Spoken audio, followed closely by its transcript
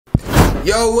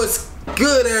Yo, what's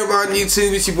good, everybody on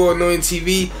YouTube? It's your boy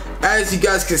AnnoyingTV. As you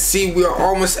guys can see, we are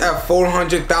almost at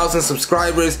 400,000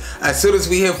 subscribers. As soon as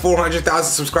we hit 400,000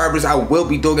 subscribers, I will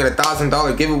be doing a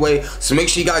 $1,000 giveaway. So make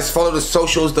sure you guys follow the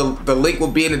socials. The link will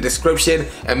be in the description.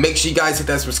 And make sure you guys hit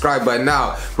that subscribe button.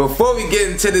 Now, before we get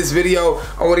into this video,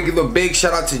 I want to give a big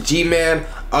shout out to G-Man.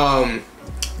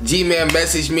 G-Man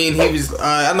messaged me and he was,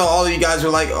 I know all of you guys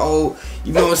were like, oh,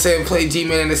 you know what I'm saying, play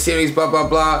G-Man in the series, blah, blah,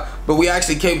 blah. But we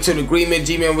actually came to an agreement.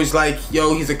 G-Man was like,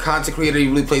 yo, he's a content creator. He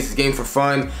really plays this game for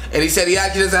fun. And he said he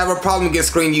actually doesn't have a problem against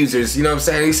screen users. You know what I'm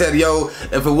saying? He said, yo,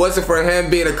 if it wasn't for him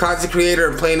being a content creator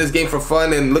and playing this game for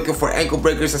fun and looking for ankle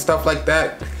breakers and stuff like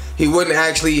that, he wouldn't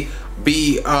actually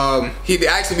be, he'd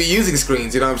actually be using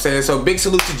screens, you know what I'm saying? So big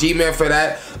salute to G-Man for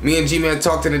that. Me and G-Man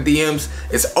talked in the DMs.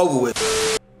 It's over with.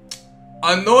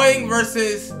 Annoying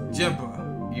versus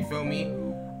Jimpa. You feel me?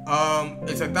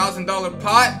 It's a $1,000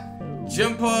 pot.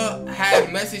 Jimpa had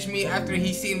messaged me after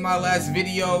he seen my last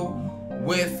video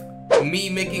with me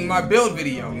making my build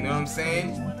video. You know what I'm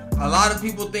saying? A lot of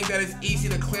people think that it's easy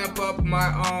to clamp up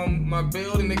my my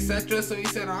build and etc. So he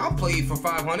said, I'll play you for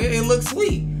 500. It looks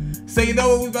sweet. So you know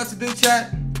what we're about to do,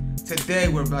 chat? Today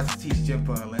we're about to teach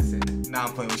Jimpa a lesson. Nah,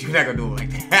 I'm playing with you. We're not gonna do it like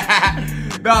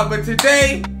that. Nah, but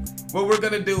today what we're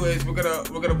gonna do is we're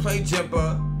gonna play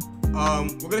Jimpa.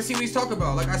 We're gonna see what he's talking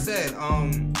about. Like I said,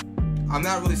 I'm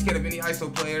not really scared of any ISO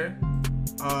player.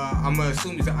 I'm gonna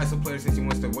assume he's an ISO player since he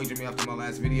wants to wager me after my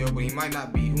last video, but he might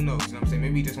not be. Who knows? You know what I'm saying?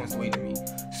 Maybe he just wants to wager me.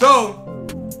 So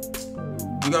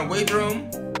we're gonna wager him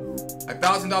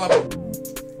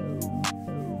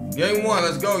 $1,000. Game one.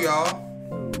 Let's go, y'all.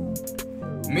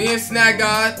 Me and Snack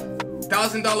God,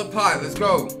 $1,000 pot. Let's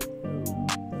go.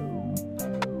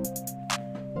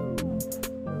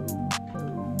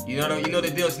 You know the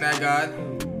deal, Snack God.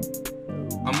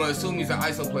 I'm gonna assume he's an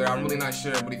ISO player. I'm really not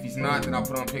sure, but if he's not, then I'll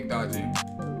put on Pick Dodger.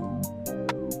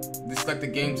 This is like the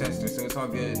game tester, so it's all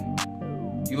good.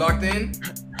 You locked in?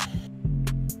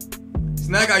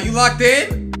 Snack God, you locked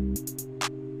in?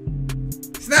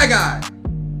 Snack God.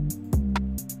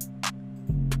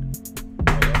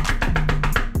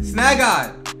 Snack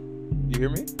God. You hear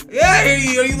me? Yeah, I hear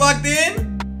you. Are you locked in?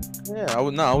 Yeah, I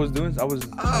was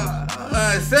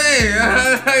say,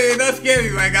 don't scare me,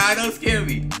 my guy. Don't scare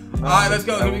me. No, all right, let's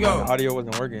go. Here we go. The audio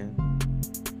wasn't working.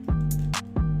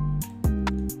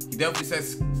 He definitely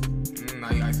says,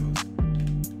 nah, you ISOs.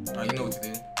 All right, you know what to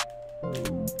do.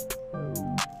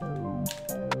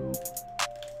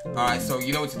 All right, so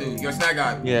you know what to do. You're a Snack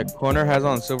God. Yeah, corner has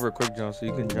on silver quick jump, so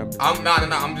you can jump. I'm not.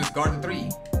 I'm just guard the 3.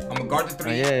 I'm gonna guard the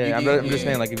 3. Yeah. I'm just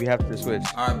saying, like, if you have to switch.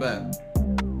 All right, bet.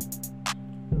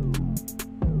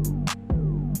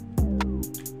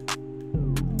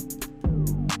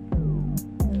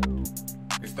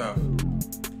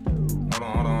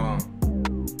 Hold on.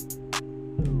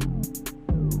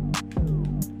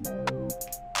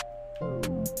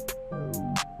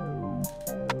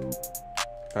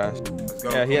 Pass. Let's go.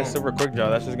 Yeah, he has silver quick draw.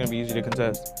 That's just gonna be easy to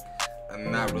contest.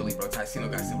 Not really, bro. Tycino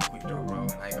got silver quick draw, bro.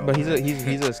 But he's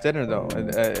a stunner though.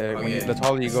 The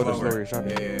taller you go, the slower your shot.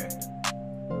 Yeah.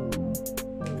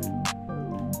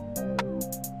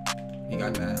 He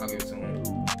got that. I'll give it to him.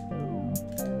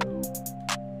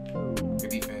 Good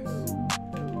defense.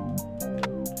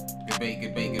 Good bait.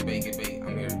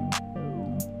 I'm here.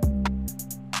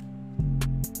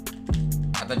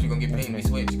 I thought you were gonna get paid when we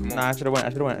switch. Come on. Nah, I should've went.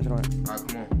 Alright, come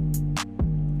on.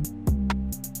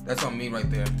 That's on me right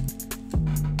there.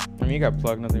 I mean, you got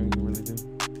plugged. Nothing you can really do.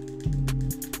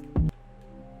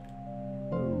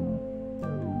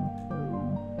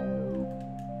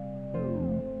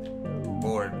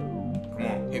 Board. Come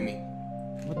on, hit me.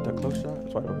 What the close shot?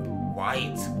 It's wide open.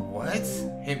 White. What?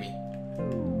 Hit me.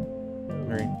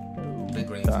 Green. Big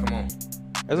greens. Come on.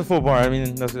 That's a full bar. I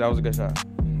mean, that was a good shot.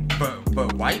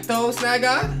 But white though, Snack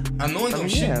God? Annoying don't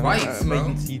shoot whites,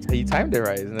 bro. He timed it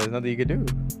right, and there's nothing you can do.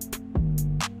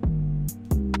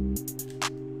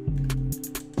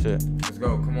 Shit. Let's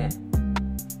go. Come on.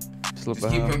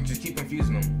 Just keep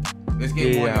confusing them. Let's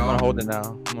get one, y'all. I'm gonna hold it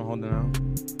now.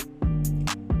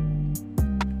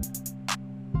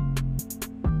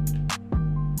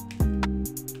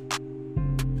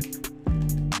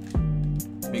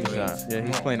 Big shot. Yeah,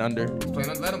 he's playing under.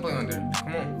 Let him play under.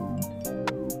 Come on.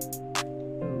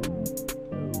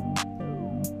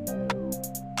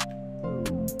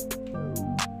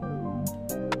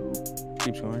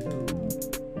 Keep scoring.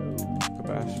 Good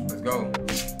pass. Let's go.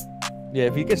 Yeah,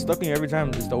 if he gets stuck on you every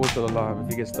time, just always throw the lob. If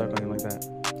he gets stuck on you like that.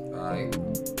 Alright.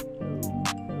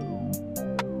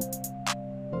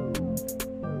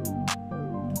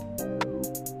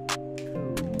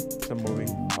 It's moving.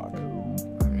 Fuck. I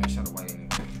mean, I shot a white anyway.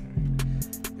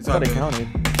 It's I thought it counted.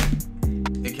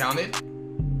 It counted?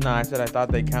 Nah, I said I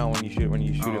thought they count when you shoot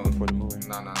it before the movie.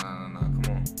 No. Come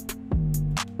on.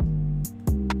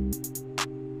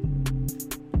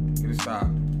 Get a stop.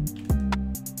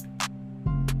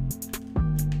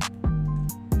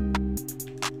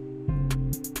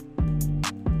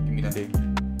 Give me that. Big.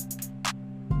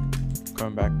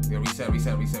 Coming back. Yeah, reset.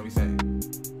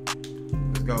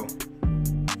 Let's go.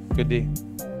 Good D.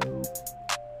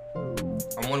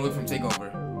 I'm 1 away from takeover.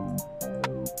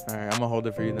 Alright, I'm gonna hold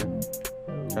it for you then.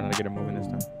 Trying to get it moving this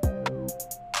time.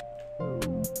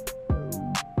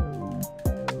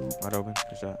 Wide open.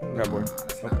 Good shot. Grab board.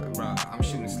 Bro, I'm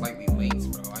shooting slightly late,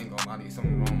 bro. I ain't gonna lie to you.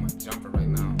 Something wrong with my jumper right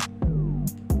now.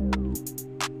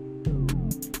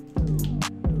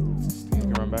 You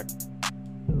can run back.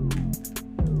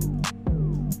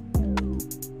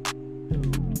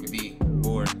 Good D.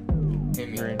 Board. Hit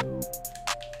me. Green.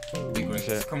 Big green.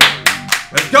 Shit. Come on.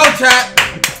 Let's go, chat.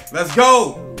 Let's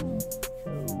go.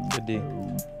 Good D.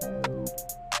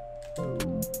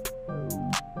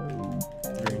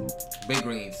 Green. Big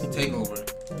greens. Take over.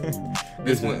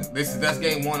 That's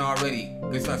game 1 already.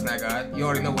 Good stuff, Snack God. You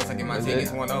already know what's like in my team.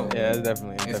 It's 1-0. Yeah, it's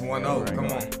definitely. It's 1-0.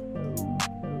 Come on.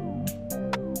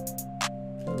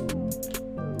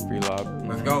 Free lob.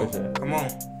 Let's go. Come on.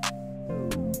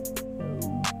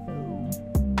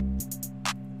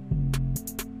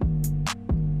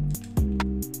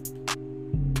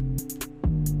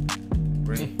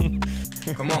 Green.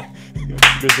 Come on.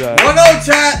 Good job. 1-0,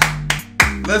 chat.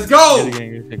 Let's go.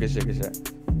 Good shot.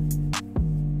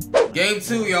 Game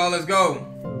 2, y'all. Let's go.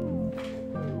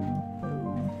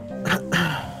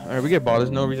 Alright, we get ball. There's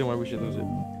no reason why we should lose it.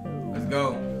 Let's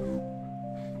go.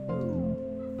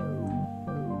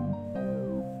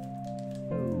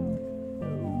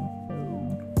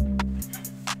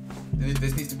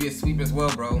 This needs to be a sweep as well,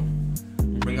 bro.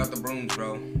 Bring out the brooms,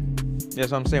 bro. Yeah,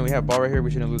 so I'm saying we have ball right here.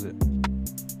 We shouldn't lose it.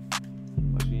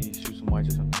 Unless we shoot some whites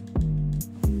or something.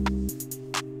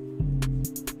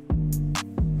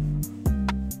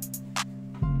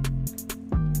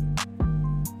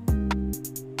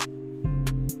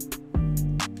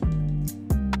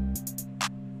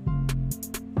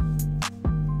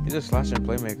 He's a slashing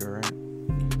playmaker, right?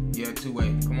 Yeah,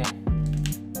 2-way. Come on.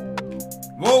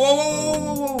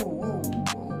 Whoa.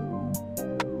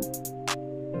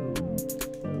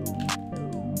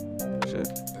 Shit.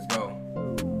 Let's go.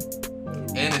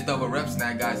 And it's double rep,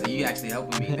 Snack God, so you actually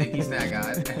helping me. Thank you, Snack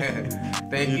God.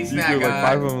 Thank you, Snack You God. like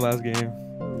 5 of them last game.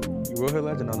 You will hit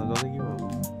legend on them, don't think you will.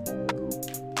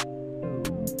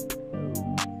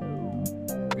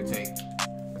 Good take.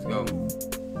 Let's go.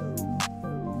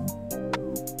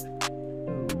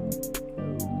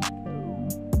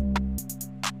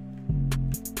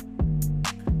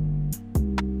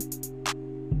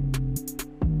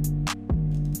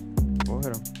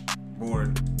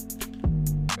 Board.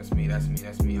 That's me.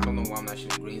 I don't know why I'm not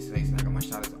shooting green today. Snack God, my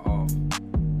shot is off.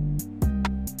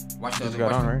 Watch the other.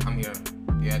 Got on, right? I'm here.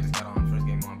 Yeah, I just got on. First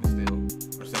game on, but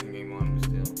still. Or second game on, but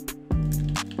still.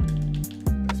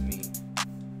 That's me.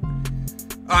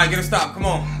 Alright, get a stop. Come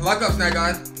on. Lock up, Snack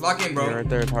God. Lock in, bro. Yeah, right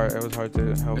there. It's hard. It was hard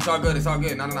to help. It's all good. Nah. It's all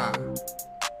good.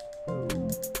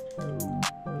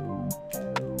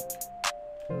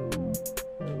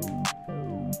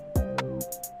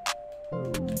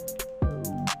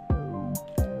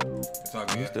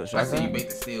 I see you bait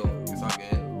the steal. It's all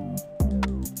good.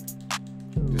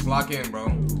 Just lock in, bro.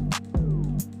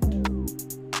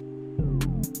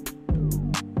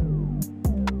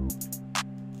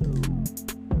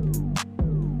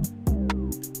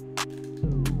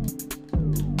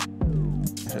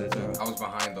 I was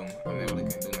behind them. I mean, they really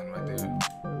couldn't do nothing right there.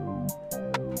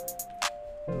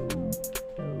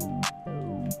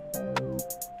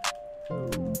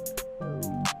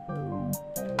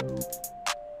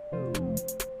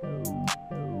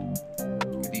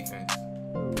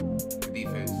 Good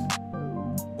defense.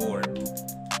 Board.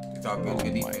 It's all good.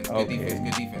 Good defense. Good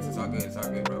defense. It's all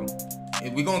good, bro.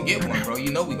 If we gonna get one, bro,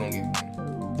 you know we gonna get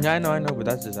one. Yeah, I know, but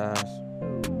that's just ass.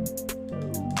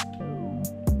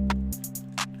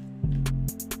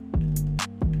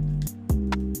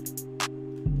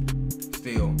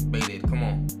 Still baited. Come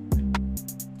on.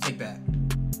 Take that.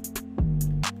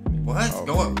 What? Okay.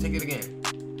 Go up. Take it again.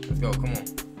 Let's go. Come on.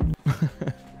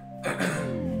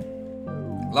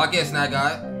 Lock in, Snack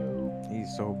God.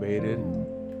 He's so baited.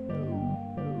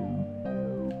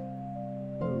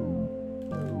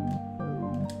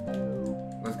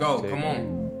 Let's go. Come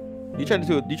on. You tried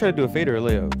to do a fade or a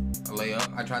layup? A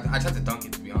layup. I tried to dunk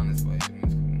it, to be honest, but it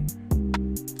was cool.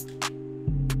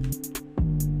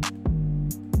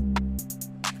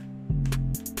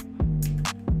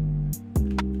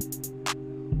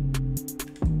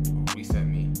 Reset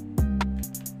me.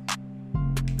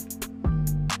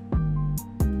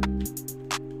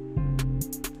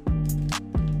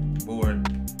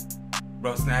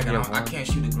 Bro, Snag, I can't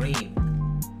shoot a green.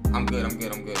 I'm good.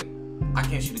 I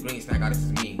can't shoot a green, Snag. This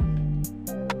is me.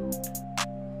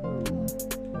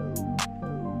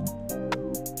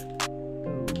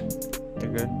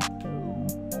 You're good.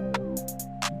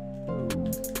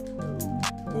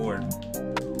 Board.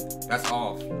 That's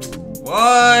off.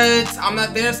 What? I'm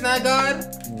not there, Snag God?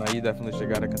 No, you definitely should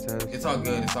got a contest. It's all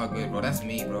good, bro. That's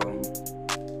me, bro.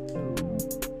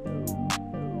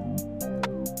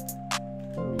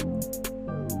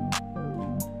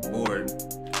 Board.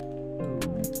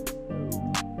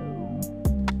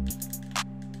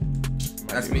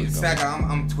 That's me. Snag God,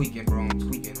 I'm tweaking, bro. I'm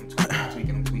tweaking.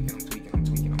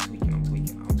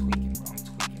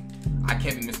 I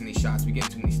can't be missing these shots. We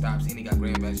getting too many stops, and he got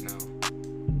grand badge now.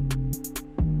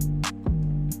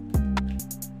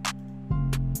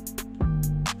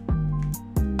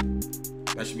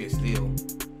 That should be a steal.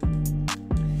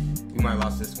 We might have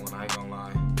lost this one, I ain't gonna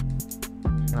lie.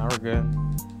 Nah, we're good.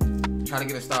 Try to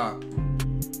get a stop.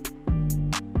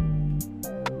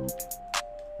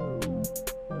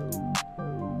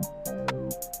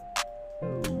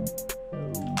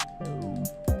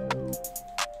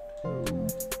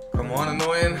 Come on,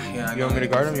 Annoyin. Yeah, you want me to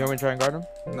guard him? You want me to try and guard him?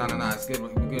 Nah, it's good. We're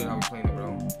good how we playing it,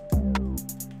 bro.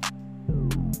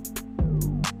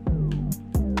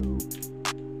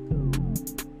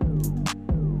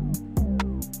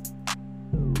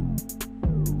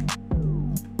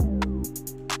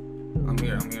 I'm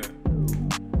here.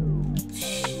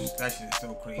 That shit is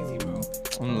so crazy, bro.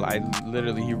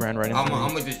 Literally, he ran right into me. I'm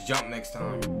gonna just jump next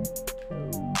time.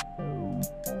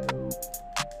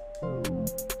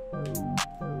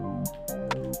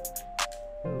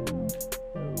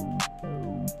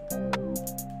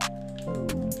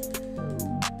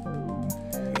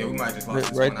 Yeah, we might just lost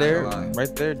this right one, there,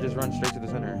 right there. Just run straight to the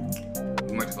center.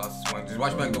 We might just lost this one. Just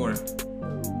watch back door.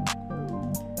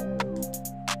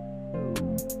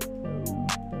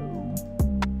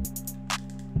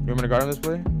 You want me to guard him this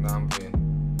play? Nah, I'm good.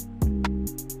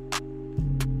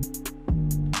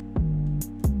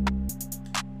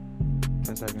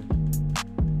 Seconds.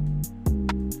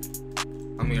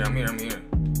 I'm here.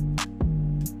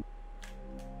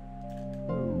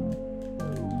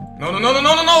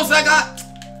 No, Zach.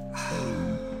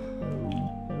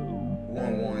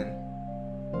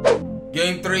 1-1.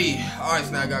 Game 3. Alright,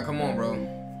 Snag God, come on, bro.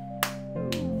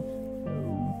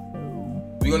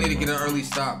 We gonna need to get an early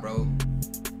stop, bro.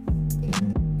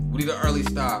 We need an early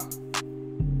stop.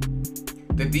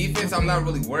 The defense I'm not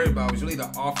really worried about. It's really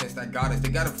the offense that got us. They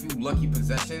got a few lucky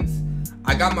possessions.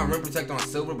 I got my rim protector on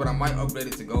silver, but I might upgrade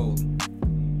it to gold.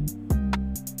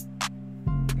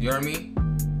 You heard me?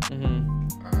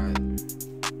 Alright.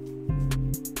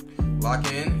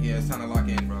 Lock in? Yeah, it's time to lock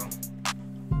in, bro.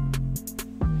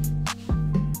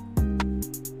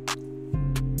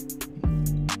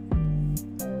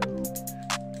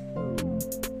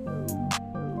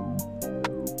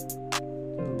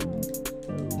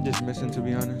 Just missing, to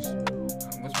be honest.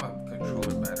 What's my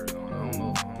controller battery on? I don't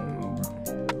know, bro.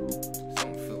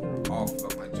 Something feel off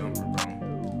about my jumper, bro.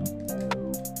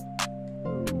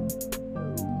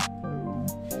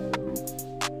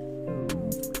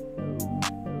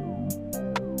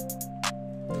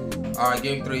 Alright,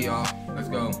 game 3, y'all. Let's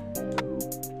go.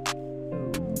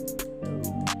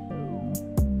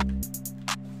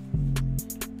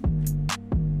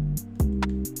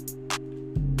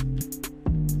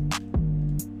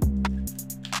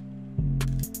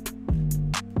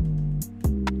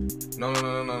 No.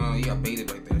 You got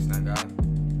baited right there, Snag God.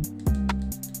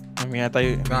 I mean, I thought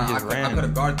you Nah, just ran. I could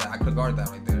have guarded that. I could have guarded that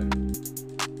right there.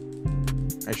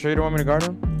 Are you sure you don't want me to guard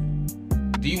him?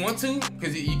 Do you want to?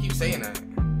 Because you keep saying that.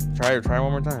 Try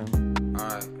one more time.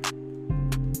 Alright.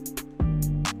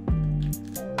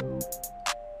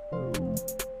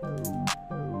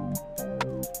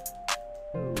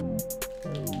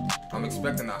 I'm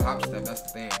expecting a hop step. That's the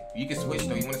thing. You can switch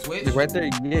though. You want to switch? Right there.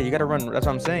 Yeah, you gotta run. That's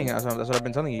what I'm saying. That's what I've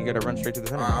been telling you. You gotta run straight to the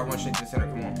center. Alright, I'll run straight to the center.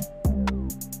 Come on.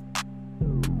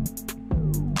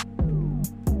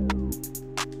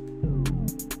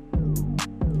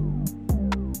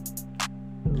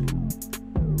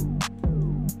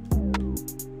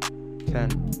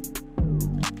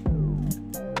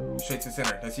 Straight to the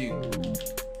center. That's you.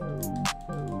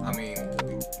 I mean, I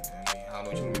don't know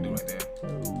what you want me to do right there.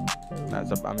 That's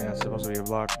supposed to be a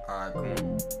block. Alright, come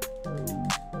on.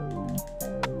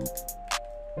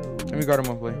 Let me guard him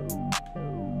one play.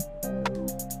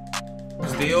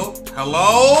 Steal.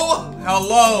 Hello?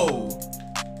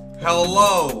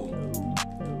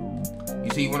 You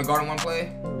see, you want to guard him one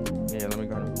play? Yeah, let me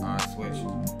guard him. Alright, switch.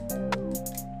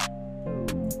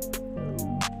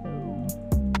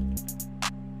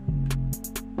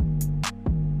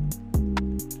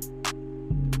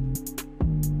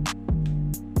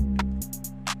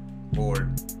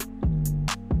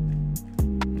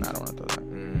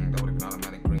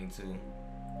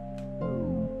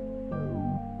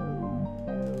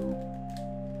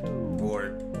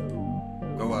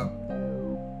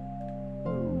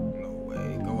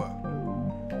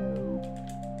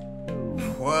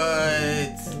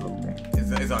 What?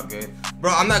 It's all good,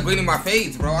 bro. I'm not grading my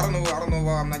fades, bro. I don't know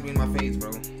why I'm not grading my fades,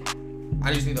 bro.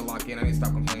 I just need to lock in. I need to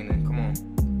stop complaining. Come on.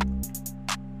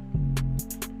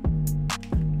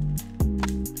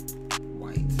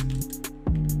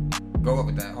 White. Go up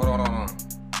with that. Hold on.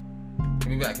 Give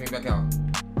me back out.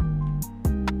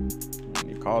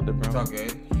 You called it, bro. It's all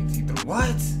good. He threw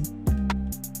what?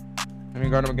 Let me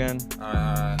guard him again.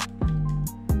 Alright.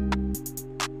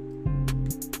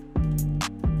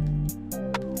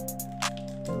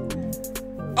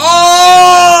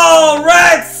 Oh,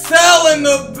 red cell in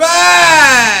the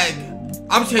bag.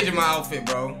 I'm changing my outfit,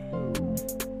 bro.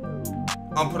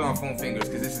 I'm putting on foam fingers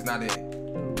because this is not it.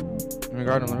 Let me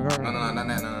guard him. No,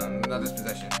 not this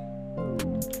possession.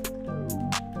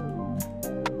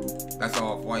 That's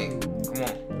off white. Come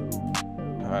on.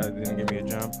 Didn't give me a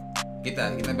jump. Get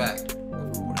that back.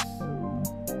 Of course.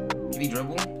 Can he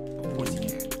dribble? Of course he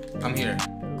can. I'm here.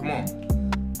 Come on.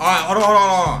 Alright, hold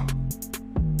on.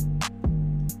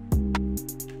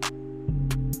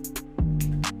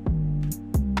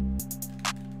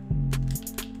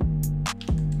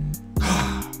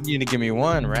 You need to give me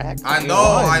one, Rack. I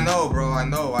know, bro. I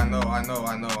know.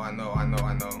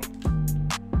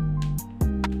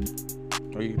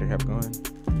 Oh, you could have kept going.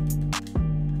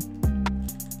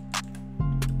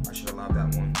 I should have allowed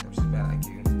that one. That was just bad IQ.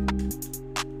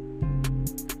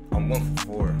 I'm 1 for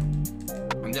 4.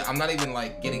 I'm not even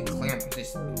like getting clamped. I'm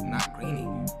just not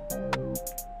greening.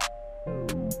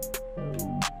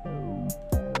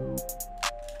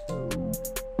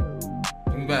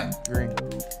 Give me back. Green.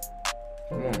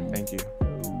 Come on. Thank you.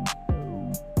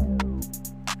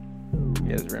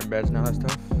 He has rim badge now. That's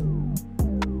tough.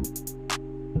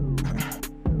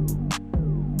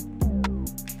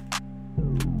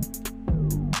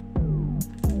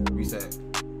 Reset.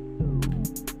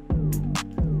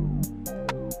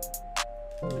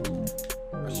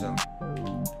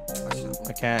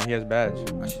 I can't. He has badge.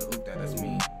 I should have looked at. That's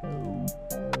me.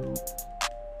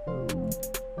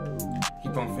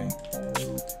 Keep on fake.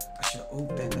 I should have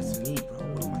ooped that. That's me, bro.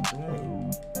 What am I doing?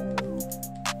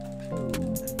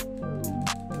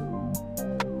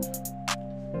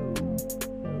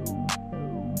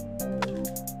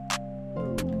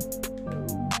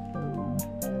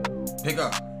 Pick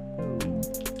up.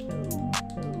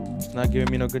 It's not giving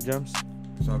me no good jumps.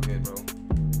 It's all good, bro.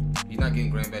 He's not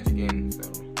getting grand badge again, so.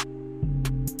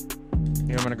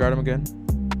 Here, I'm gonna guard him again.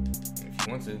 If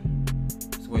you want to,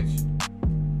 switch.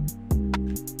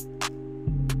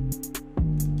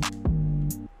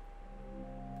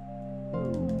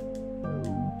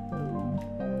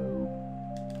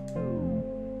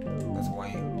 That's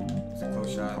white. It's a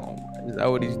close shot. Oh, is that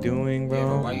what he's doing, bro? Yeah,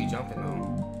 but why are you jumping though?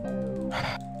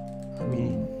 I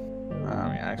mean,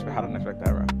 I didn't expect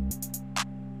that, bro.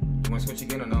 You want to switch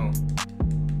again or no?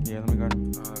 Yeah, let me guard him.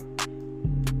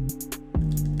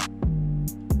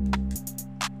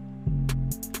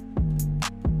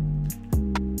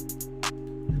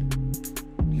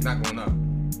 He's not going up.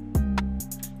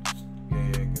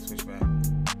 Yeah, good switch back.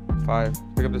 5.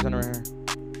 Pick up the center right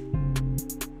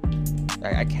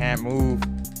here. I can't move.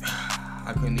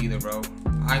 I couldn't either, bro.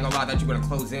 I ain't gonna lie, I thought you were gonna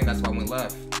close in. That's why I went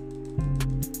left.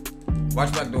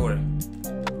 Watch back door.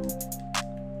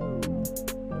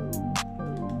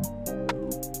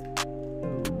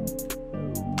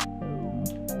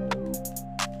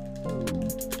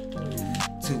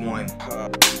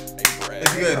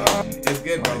 It's good. It's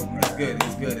good, bro.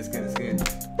 It's good.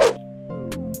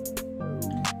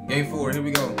 Game 4, here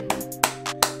we go.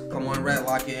 Come on, Rat,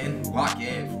 lock in. Lock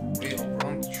in. For real, bro.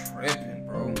 I'm tripping,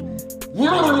 bro.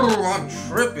 I'm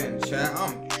tripping, chat.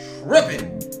 I'm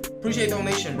tripping. Appreciate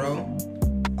donation, bro.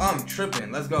 I'm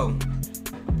tripping. Let's go.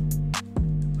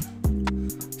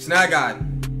 Snag God.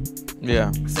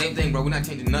 Yeah. Same thing, bro. We're not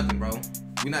changing nothing, bro.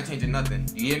 We're not changing nothing.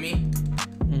 You hear me?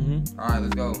 Mm-hmm. All right,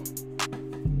 let's go.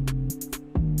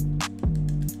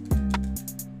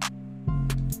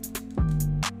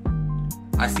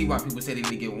 I see why people say they need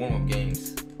to get warm-up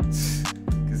games.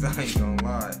 Cause I ain't gonna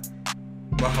lie.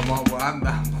 But I'm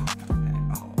not.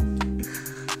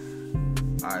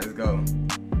 Alright, let's go.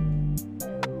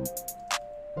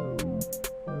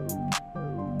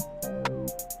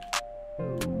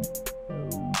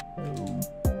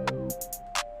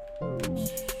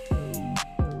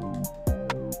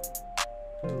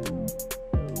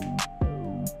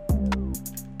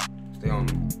 Stay on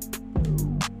me.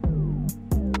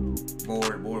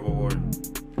 Board.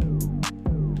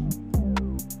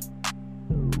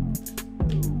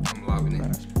 I'm lobbing it.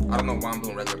 I don't know why I'm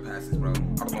doing regular passes, bro.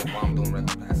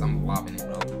 I'm lobbing it,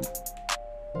 bro.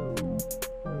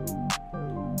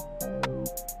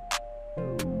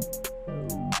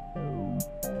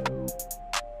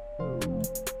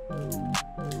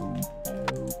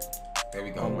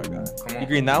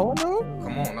 green that one though?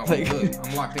 Come on, no, Like- good.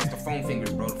 I'm locked in. It's the phone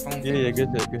fingers, bro. The phone fingers. Yeah, good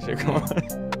shit, good shit. Come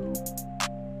on.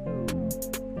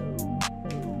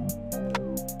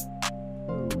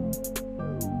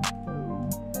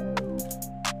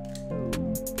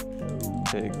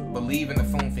 Big. Believe in the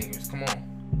phone fingers. Come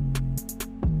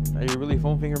on. Are you really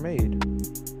phone finger made?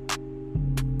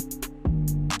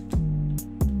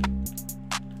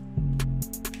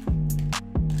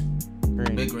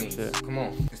 Green. Big greens. Shit. Come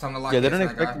on. It's time to lock Yeah, in. they don't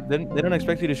Snack guy. expect they don't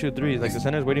expect you to shoot threes. Like the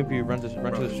center's waiting for you to run to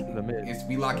the mid. It's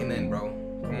we locking in, bro.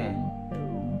 Come on.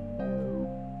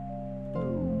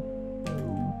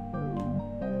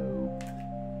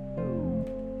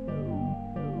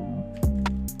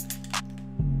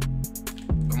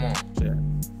 Come on. Shit.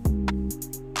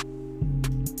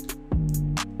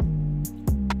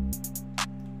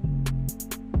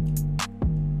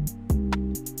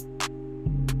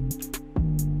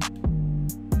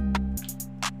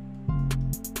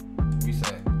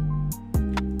 Reset.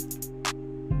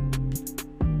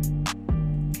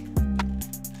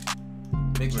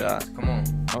 Big Shot. greens. Come on.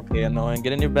 Okay, Annoyin.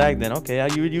 Get in your bag then. Okay,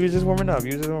 you was just warming up. You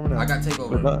was just warming up. I got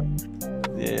takeover.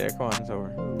 Yeah, come on, it's over.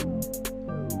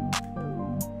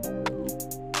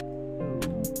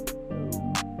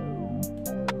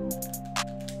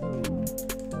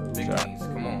 Big Shot. greens.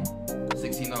 Come on.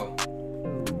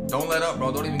 16-0. Don't let up,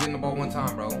 bro. Don't even get in the ball one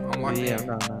time, bro. I'm locked Yeah, in.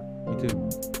 I'm not. Me too.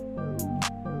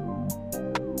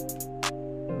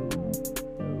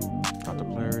 Got the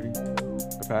play already.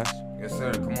 Good pass. Yes,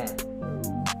 sir. Come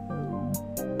on.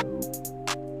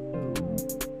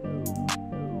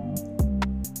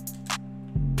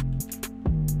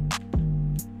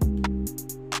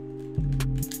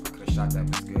 I could have shot that,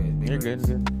 but it's good. Big You're greens.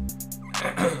 good.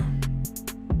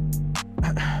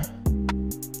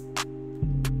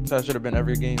 So that should have been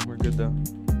every game. We're good though.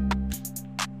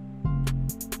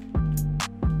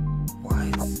 What?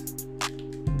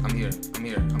 I'm here. I'm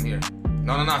here. I'm here.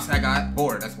 No, Snack guy.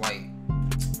 Board. That's white.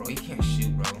 Bro, he can't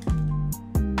shoot, bro.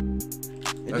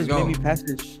 It Let's just go. made me pass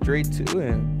it straight to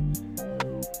him.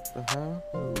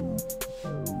 Uh-huh.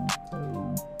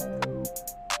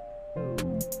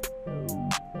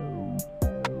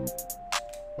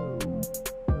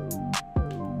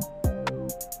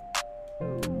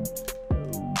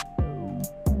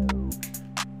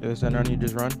 Yo, center on you,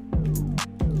 just run.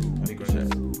 Big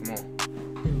greens. Come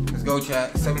on. Let's go,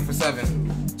 chat. 7 for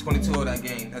 7. 22 of that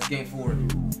game. That's game 4.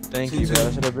 Thank 2-2. you, bro.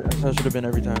 That should have been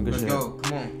every time. Good Let's shit. go.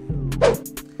 Come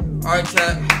on. All right,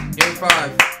 chat. Game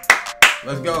 5.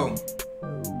 Let's go.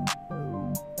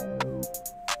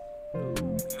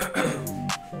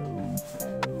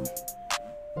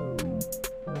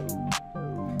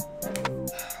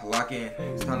 Lock in.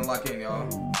 It's time to lock in, y'all.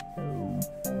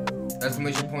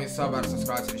 Exclamation point sub out and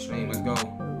subscribe to the stream. Let's go.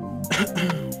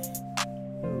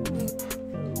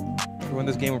 If we win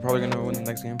this game, we're probably gonna win the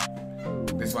next game.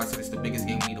 That's why I said it's the biggest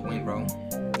game we need to win, bro.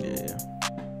 Yeah.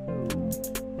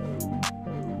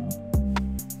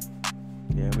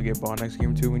 Yeah, we get ball next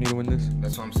game too. We need to win this.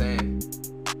 That's what I'm saying.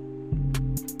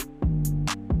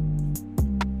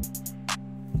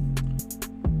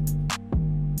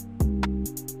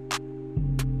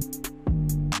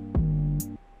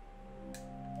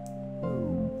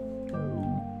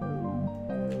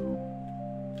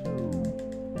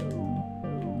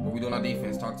 What we doing on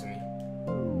defense? Talk to me.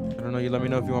 I don't know. You let me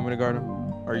know if you want me to guard him.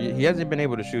 Or he hasn't been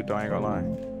able to shoot though. I ain't gonna lie.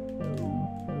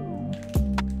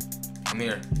 I'm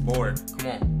here. Board.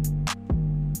 Come on.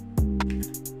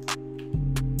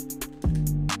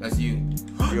 That's you.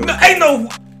 No, ain't no.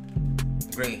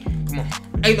 Green. Come on.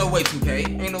 Ain't no way,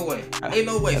 2K. Ain't no way. Ain't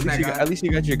no way, Snack guy. At least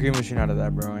you got your green machine out of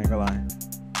that, bro. I ain't gonna lie.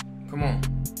 Come on.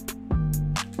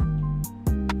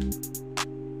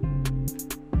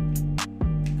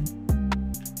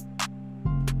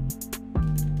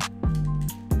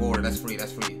 Board. That's free.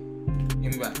 That's free.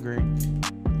 Give me back. Green.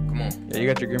 Come on. Yeah, you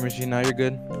got your green machine now. You're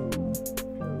good.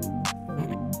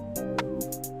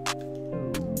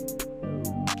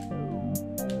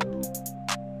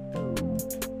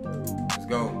 Let's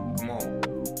go. Come on.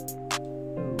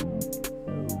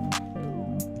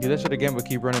 Get that shit again, but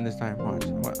keep running this time. Watch.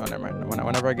 Oh, never mind.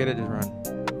 Whenever I get it, just run.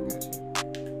 Got you.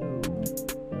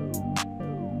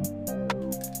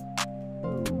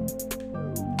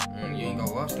 You ain't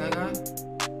go up, Snack guy?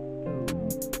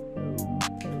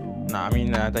 Nah, I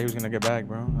mean, I thought he was gonna get back,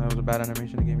 bro. That was a bad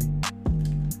animation he gave me.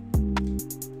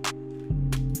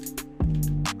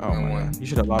 Oh And my one. God. You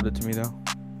should have lobbed it to me though.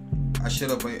 I should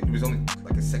have, but it was only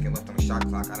like a second left on the shot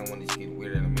clock. I don't want these to get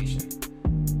weird animation.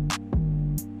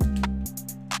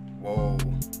 Whoa.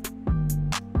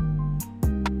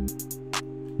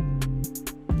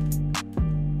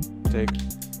 Take.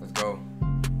 Let's go.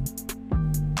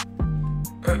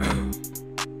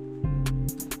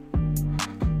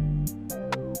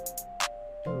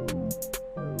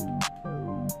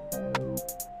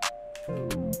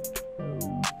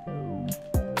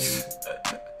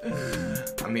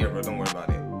 I'm here, bro. Don't worry about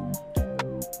it.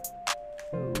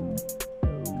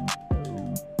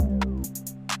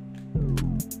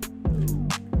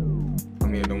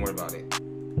 I'm here. Don't worry about it.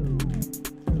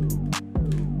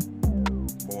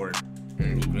 Bored.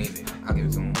 He greened it. I'll give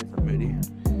it to him.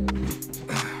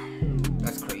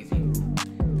 That's crazy.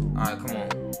 Alright, come on.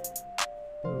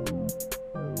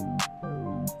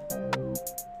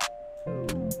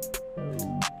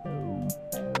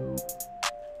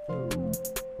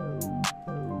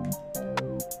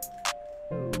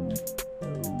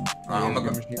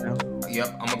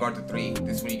 I'm gonna guard the 3.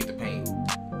 This is when you get the paint.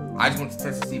 I just want to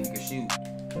test to see if you can shoot.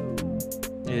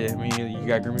 Yeah, I mean, you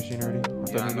got green machine already?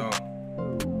 Yeah, I know.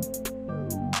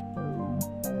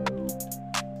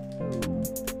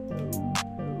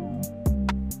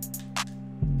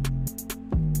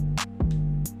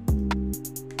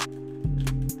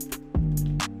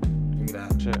 Give me that.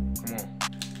 Shit. Come on.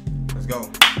 Let's go.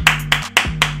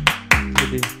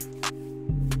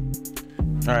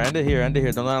 Alright, end it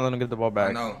here. Don't let him get the ball back.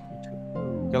 I know.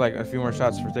 Get like a few more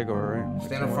shots for takeover, right?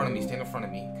 Stand in front of me. Stand in front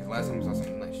of me. Because last time was on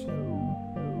some nice shit.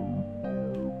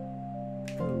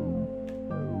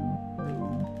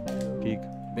 Peek.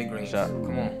 Big range. Shot.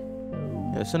 Come on.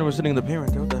 Yeah, center was sitting in the paint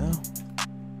right there. What the hell?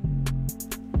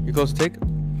 You close to take?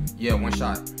 Yeah, 1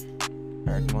 shot.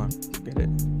 Alright, come on. Get it.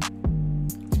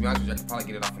 To be honest with you, I could probably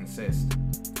get it off an assist.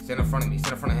 Stand in front of me.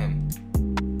 Stand in front of him.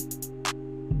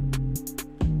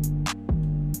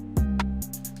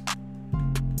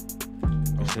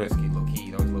 That was risky, low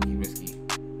key. That was low key risky.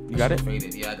 You got it?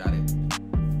 Faded. Yeah, I got it.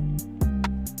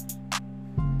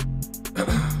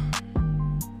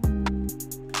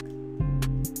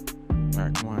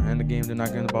 Alright, come on. End the game. They're not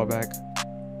getting the ball back.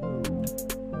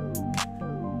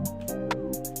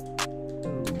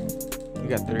 You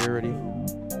got 3 already.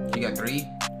 You got 3?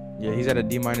 Yeah, he's at a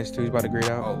D-2. He's about to grade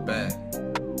out. Oh, bet.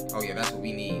 Oh, yeah, that's what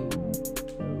we need.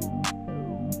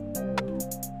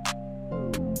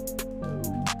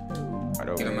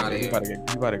 Get him out of here.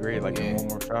 He's about to grade like in 1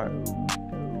 more shot.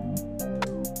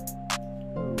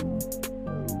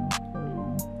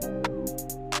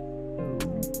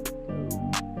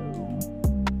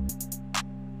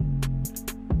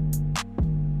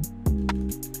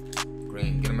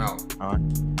 Green, get him out. Oh,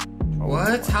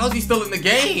 what? How's he still in the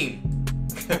game?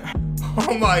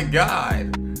 Oh my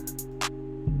god.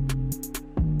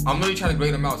 I'm literally trying to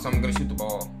grade him out, so I'm gonna shoot the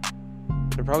ball.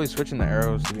 They're probably switching the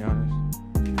arrows, to be honest.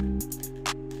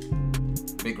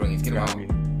 Big greens, get him out.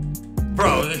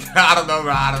 Bro, I don't know,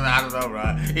 bro. I don't know,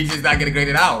 bro. He's just not getting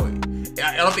graded out.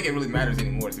 I don't think it really matters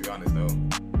anymore, to be honest, though.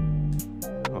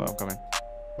 Hold on, I'm coming.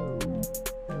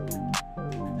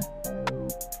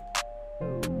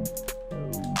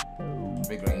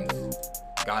 Big greens.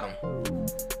 Got him.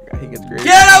 Yeah, he gets graded.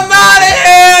 Get him out of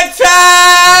here,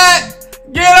 Chad!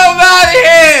 Get him out of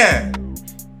here!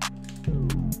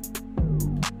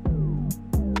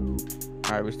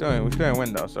 Alright, we still in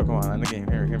win though, so come on, end the game.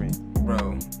 Here, hear me.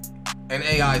 Bro. And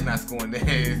AI is not scoring there.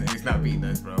 It's not beating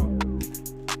us, bro.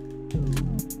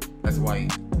 That's white.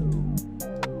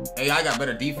 AI got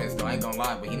better defense though, I ain't gonna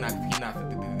lie, but he not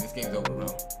this game's over, bro.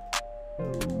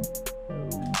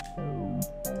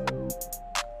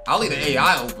 I'll leave the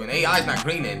AI open. AI's not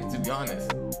greening, to be honest.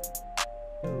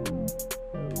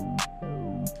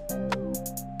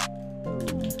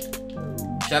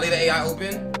 Should I leave the AI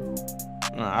open?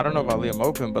 I don't know about leave him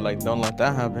open, but like, don't let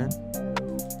that happen.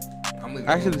 I'm leaving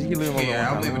Actually, he leave him open.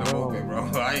 Yeah, I'm leaving him open,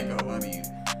 bro. I ain't gonna lie to you.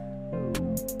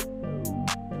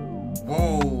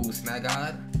 Whoa, Snack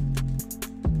God.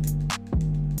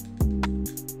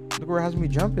 Look where it has me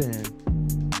jumping.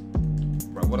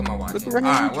 Bro, what am I watching?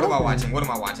 Alright, what am I watching? What am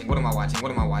I watching? What am I watching?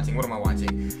 What am I watching? What am I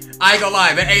watching? I ain't gonna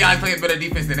lie, the AI playing better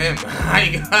defense than him. I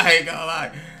ain't gonna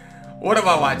lie. What am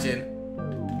I watching?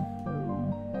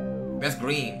 That's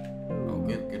green. Oh,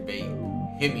 good bait.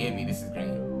 Hit me. This is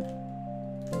green.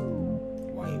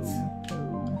 White.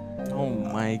 Oh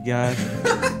my god.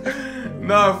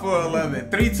 No, 4-11.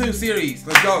 3-2 series.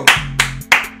 Let's go.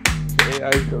 AI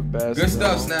is the best. Good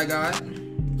stuff, Snack God.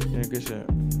 Yeah, good shit.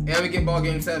 And we get ball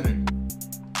game 7.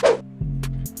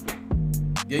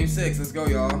 Game 6. Let's go,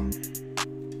 y'all.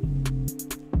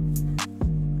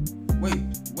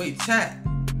 Wait, chat.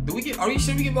 Are we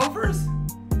sure we get ball first?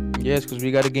 Yes, because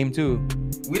we got a game 2.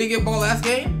 We didn't get ball last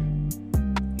game?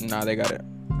 Nah, they got it.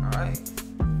 Alright.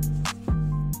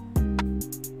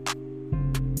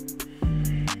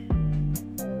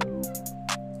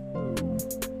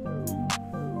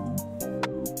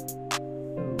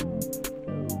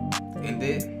 End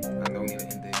it. I know we need to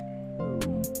end it.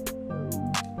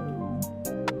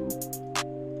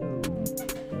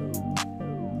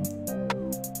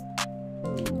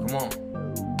 Come on.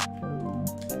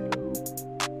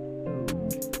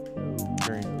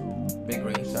 Green. Big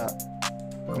green. Stop.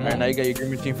 Come Alright, on. now you got your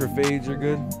green machine for fades. You're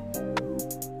good.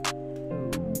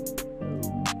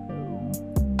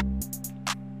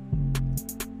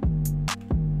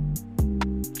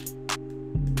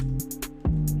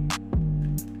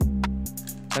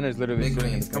 Center's literally Big sitting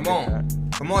in greens. the Come paint. on.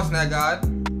 Come on, Snack God.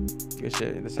 Good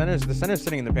shit. The center's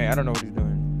sitting in the paint. I don't know what he's doing.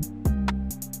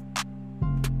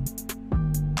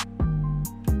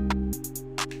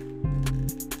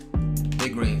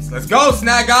 Big greens. Let's go,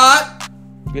 Snack God.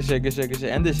 Good shit, good shit, good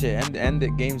shit. End this shit. End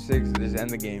it. Game 6. Just end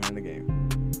the game. End the game.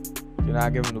 Do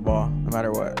not give him the ball, no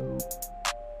matter what.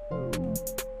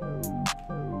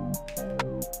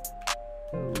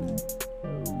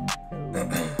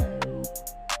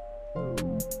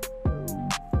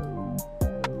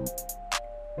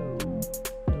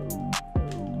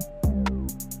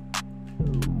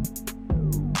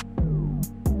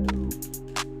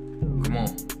 Come on.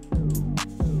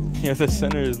 Yeah, the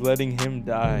center is letting him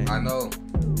die. I know.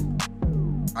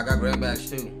 I got grand badge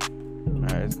too.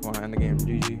 Alright, come on, end the game.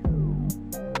 GG.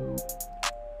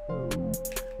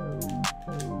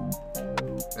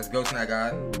 Let's go, Snack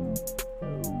God.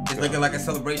 It's looking like a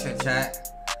celebration,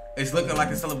 chat. It's looking like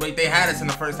a celebration. They had us in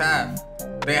the first half.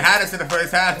 They had us in the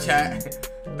first half, chat.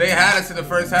 They had us in the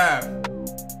first half.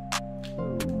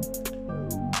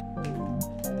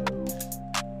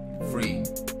 Free.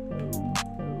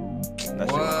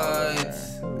 What?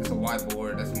 It's a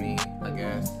whiteboard. That's me, I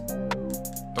guess.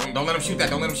 Don't let him shoot that.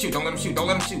 Don't let him shoot. Don't let him shoot. Don't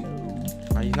let him shoot.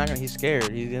 He's not gonna. He's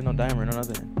scared. He has no dimer, no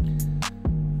nothing.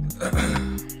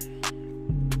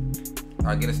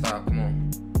 Alright, get a stop. Come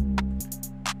on.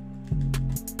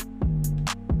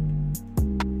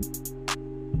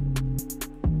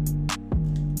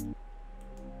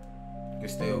 Good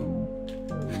steal.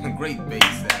 Great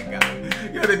base, that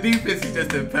guy. Yo, the defense is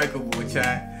just impeccable,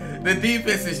 chat. The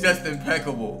defense is just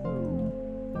impeccable.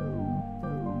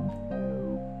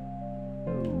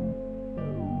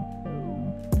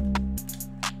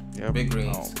 Yep. Big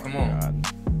greens. Oh Come my on. God.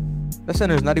 That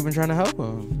center's not even trying to help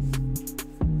him.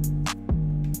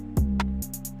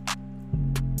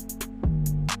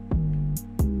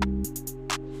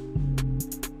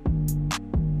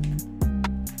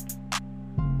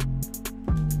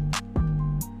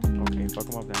 Okay, fuck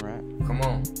him up then, right? Come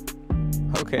on.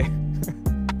 Okay.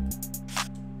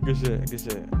 Good shit, good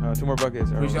shit. 2 more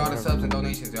buckets. Appreciate all the subs and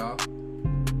donations, y'all.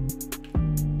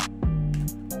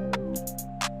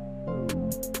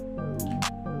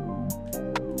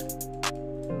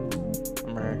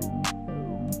 I'm right.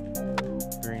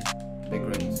 Green. Big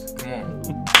greens. Come on.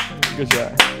 Good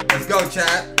shot. Let's go,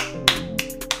 chat.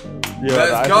 Yeah,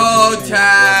 Let's go,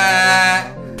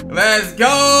 chat. Let's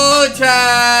go,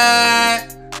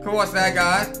 chat. Come on, Snack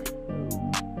God.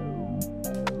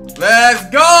 Let's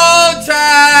go,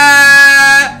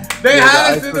 chat. They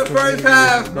had us in the first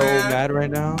half, so man. mad right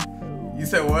now. You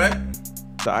said what?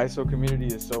 The ISO community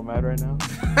is so mad right now.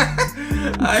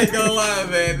 I ain't gonna lie,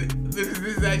 man. This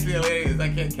is actually hilarious. I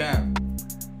can't cap.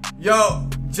 Yo,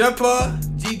 Jumper,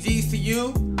 GG's to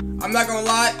you. I'm not gonna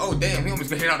lie. Oh, damn, he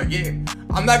almost got it out again.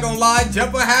 I'm not gonna lie.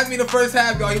 Jumper had me the first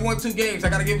half, y'all. He won 2 games. I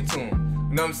gotta give it to him.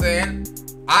 You know what I'm saying?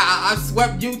 I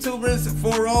swept YouTubers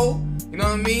 4-0. You know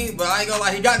what I mean? But I ain't gonna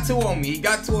lie. He got 2 on me. He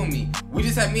got 2 on me. We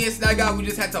just had me and Snack God. We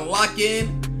just had to lock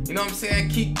in. You know what I'm saying?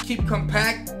 Keep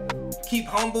compact. Keep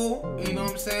humble. You know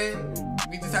what I'm saying?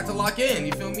 We just had to lock in.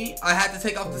 You feel me? I had to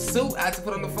take off the suit. I had to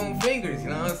put on the foam fingers. You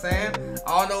know what I'm saying?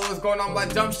 I don't know what's going on with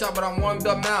my jump shot, but I'm warmed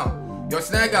up now. Yo,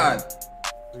 Snack God.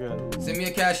 Good. Send me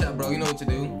a cash out, bro. You know what to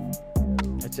do.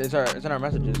 It's in our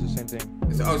messages. It's the same thing.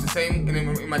 It's the same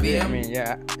in my DM? Yeah, I mean,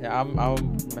 yeah. I'll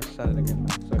message that again.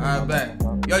 So Alright, bet.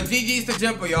 Yo, GG's to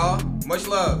Jumper, y'all. Much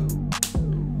love.